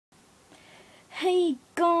Hey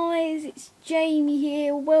guys, it's Jamie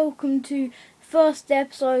here. Welcome to first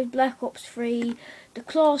episode Black Ops 3. The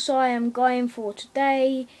class I am going for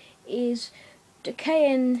today is the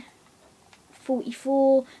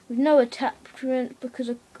KN-44 with no attachment because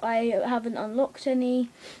I haven't unlocked any,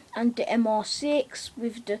 and the MR6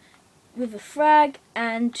 with a frag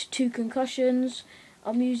and 2 concussions.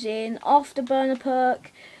 I'm using Afterburner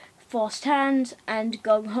perk, Fast Hands and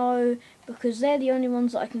Gung Ho because they're the only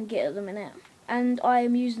ones that I can get at the minute. And I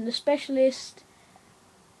am using the specialist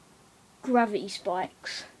gravity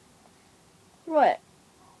spikes. Right,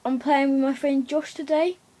 I'm playing with my friend Josh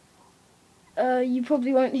today. You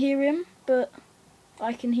probably won't hear him, but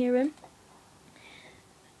I can hear him.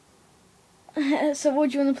 So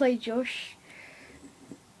what do you want to play, Josh?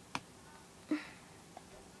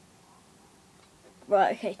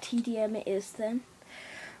 Right, okay, TDM it is then.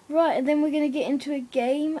 Right, and then we're going to get into a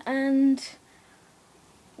game, and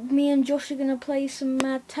me and Josh are going to play some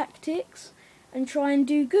mad tactics and try and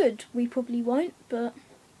do good. We probably won't, but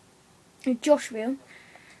Josh will.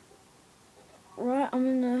 Right,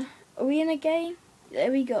 are we in a game?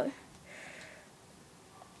 There we go.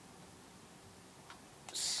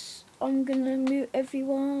 I'm going to mute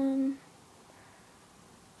everyone.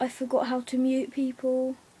 I forgot how to mute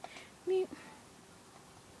people. Mute.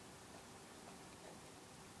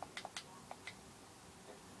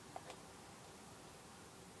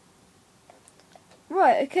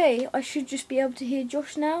 Right, okay, I should just be able to hear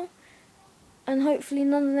Josh now, and hopefully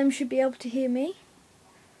none of them should be able to hear me.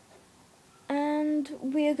 And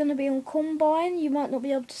we are going to be on Combine. You might not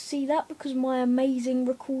be able to see that because my amazing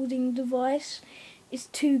recording device is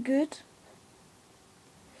too good.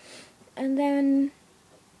 And then,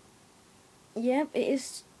 yeah, it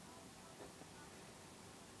is.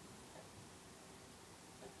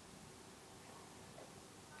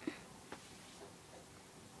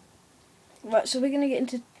 Right, so we're going to get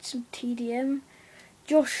into some TDM.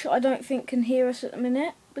 Josh, I don't think, can hear us at the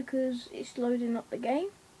minute because it's loading up the game.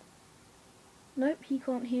 Nope, he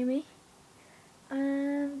can't hear me.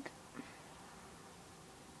 And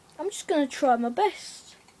I'm just going to try my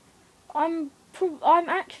best. I'm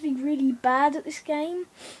actually really bad at this game,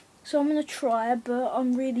 so I'm going to try, but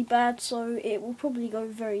I'm really bad, so it will probably go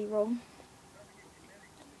very wrong.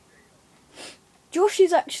 Josh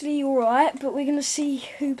is actually alright, but we're going to see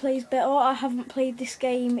who plays better. I haven't played this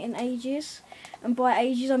game in ages, and by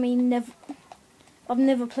ages I mean never. I've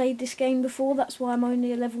never played this game before, that's why I'm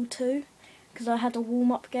only a level 2, because I had a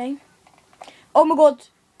warm-up game. Oh my god!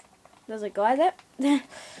 There's a guy there.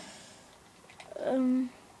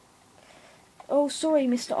 Oh, sorry,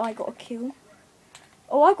 Mr. I got a kill.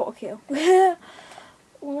 Oh, I got a kill. Well,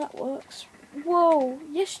 that works. Whoa,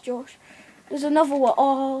 yes, Josh. There's another one.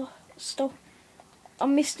 Oh, stop. I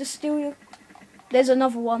missed a steal. There's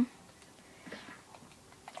another one.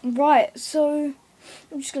 Right, so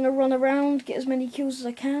I'm just going to run around, get as many kills as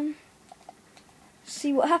I can.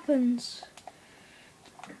 See what happens.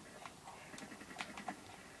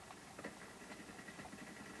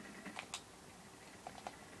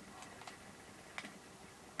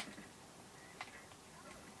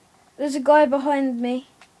 There's a guy behind me.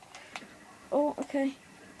 Oh, okay.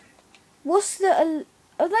 What's the...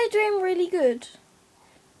 Are they doing really good?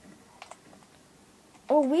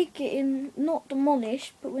 Oh, we're getting not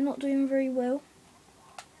demolished, but we're not doing very well.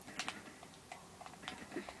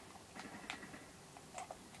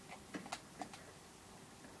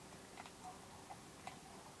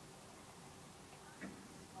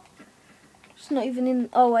 It's not even in...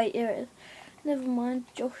 Oh, wait, here it is. Never mind,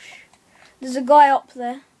 Josh. There's a guy up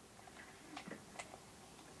there.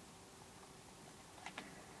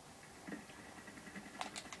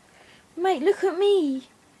 Mate, look at me.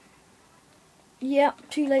 Yeah,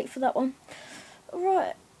 too late for that one.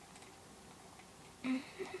 Right.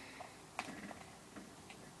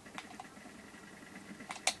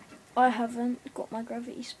 I haven't got my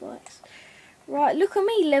gravity spikes. Right, look at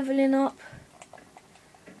me levelling up.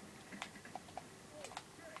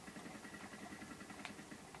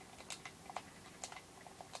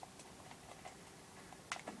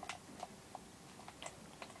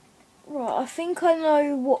 Right, I think I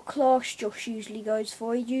know what class Josh usually goes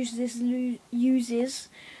for. He uses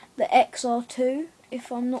the XR2,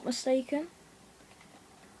 if I'm not mistaken.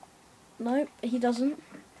 Nope, he doesn't.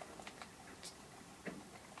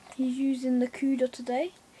 He's using the Cuda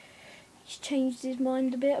today. He's changed his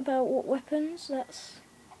mind a bit about what weapons.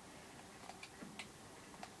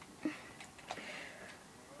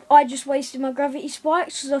 I just wasted my gravity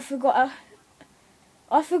spikes because I forgot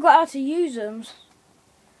how to use them.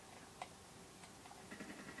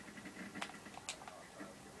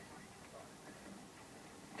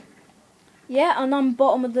 Yeah, and I'm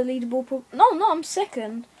bottom of the leaderboard. No, I'm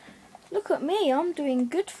second. Look at me, I'm doing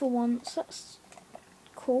good for once. That's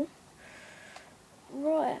cool.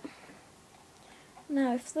 Right.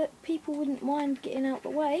 Now, if the people wouldn't mind getting out the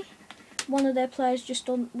way. One of their players just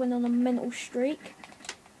went on a mental streak.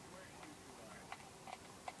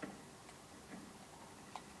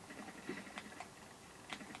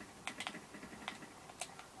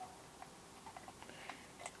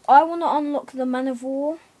 I want to unlock the Man of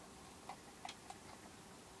War.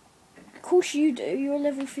 Of course you do, you're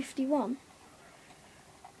level 51.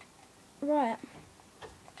 Right.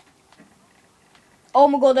 Oh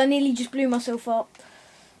my god, I nearly just blew myself up.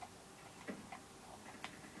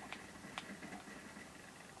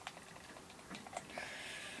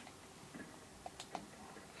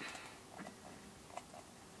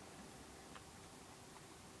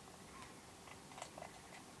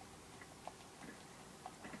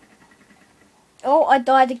 Oh, I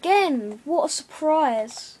died again. What a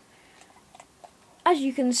surprise. As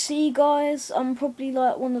you can see, guys, I'm probably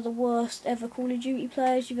like one of the worst ever Call of Duty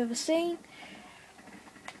players you've ever seen.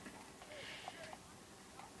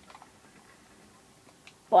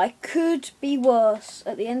 But I could be worse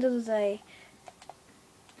at the end of the day.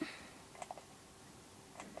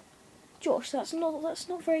 Josh, that's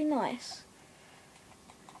not very nice.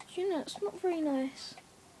 You know, it's not very nice.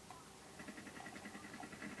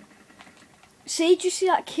 See, do you see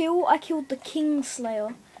that kill? I killed the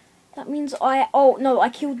Kingslayer. That means oh no, I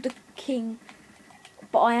killed the king.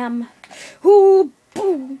 But I am... Ooh,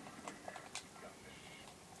 boom!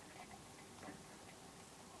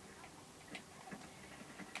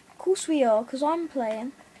 Of course we are, because I'm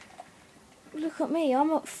playing. Look at me,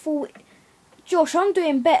 I'm at 40... Josh, I'm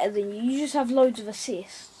doing better than you. You just have loads of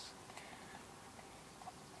assists.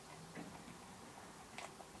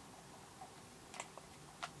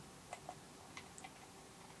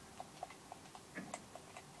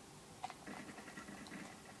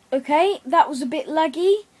 Okay, that was a bit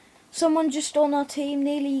laggy. Someone just on our team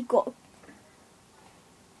nearly got...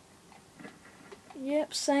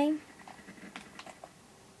 Yep, same.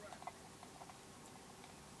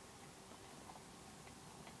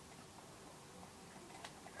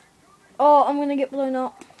 Oh, I'm gonna get blown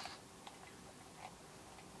up.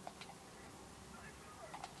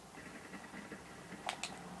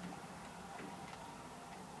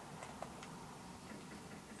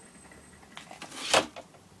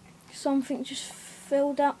 Something just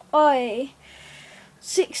fell down. Oi,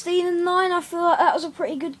 16 and 9. I feel like that was a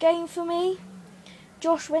pretty good game for me.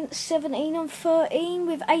 Josh went 17 and 13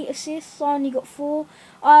 with 8 assists. I only got 4.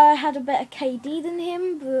 I had a better KD than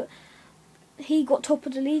him, but he got top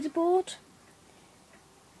of the leaderboard.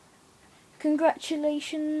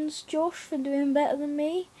 Congratulations, Josh, for doing better than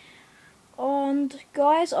me. And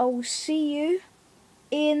guys, I will see you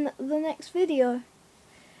in the next video.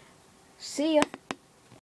 See ya.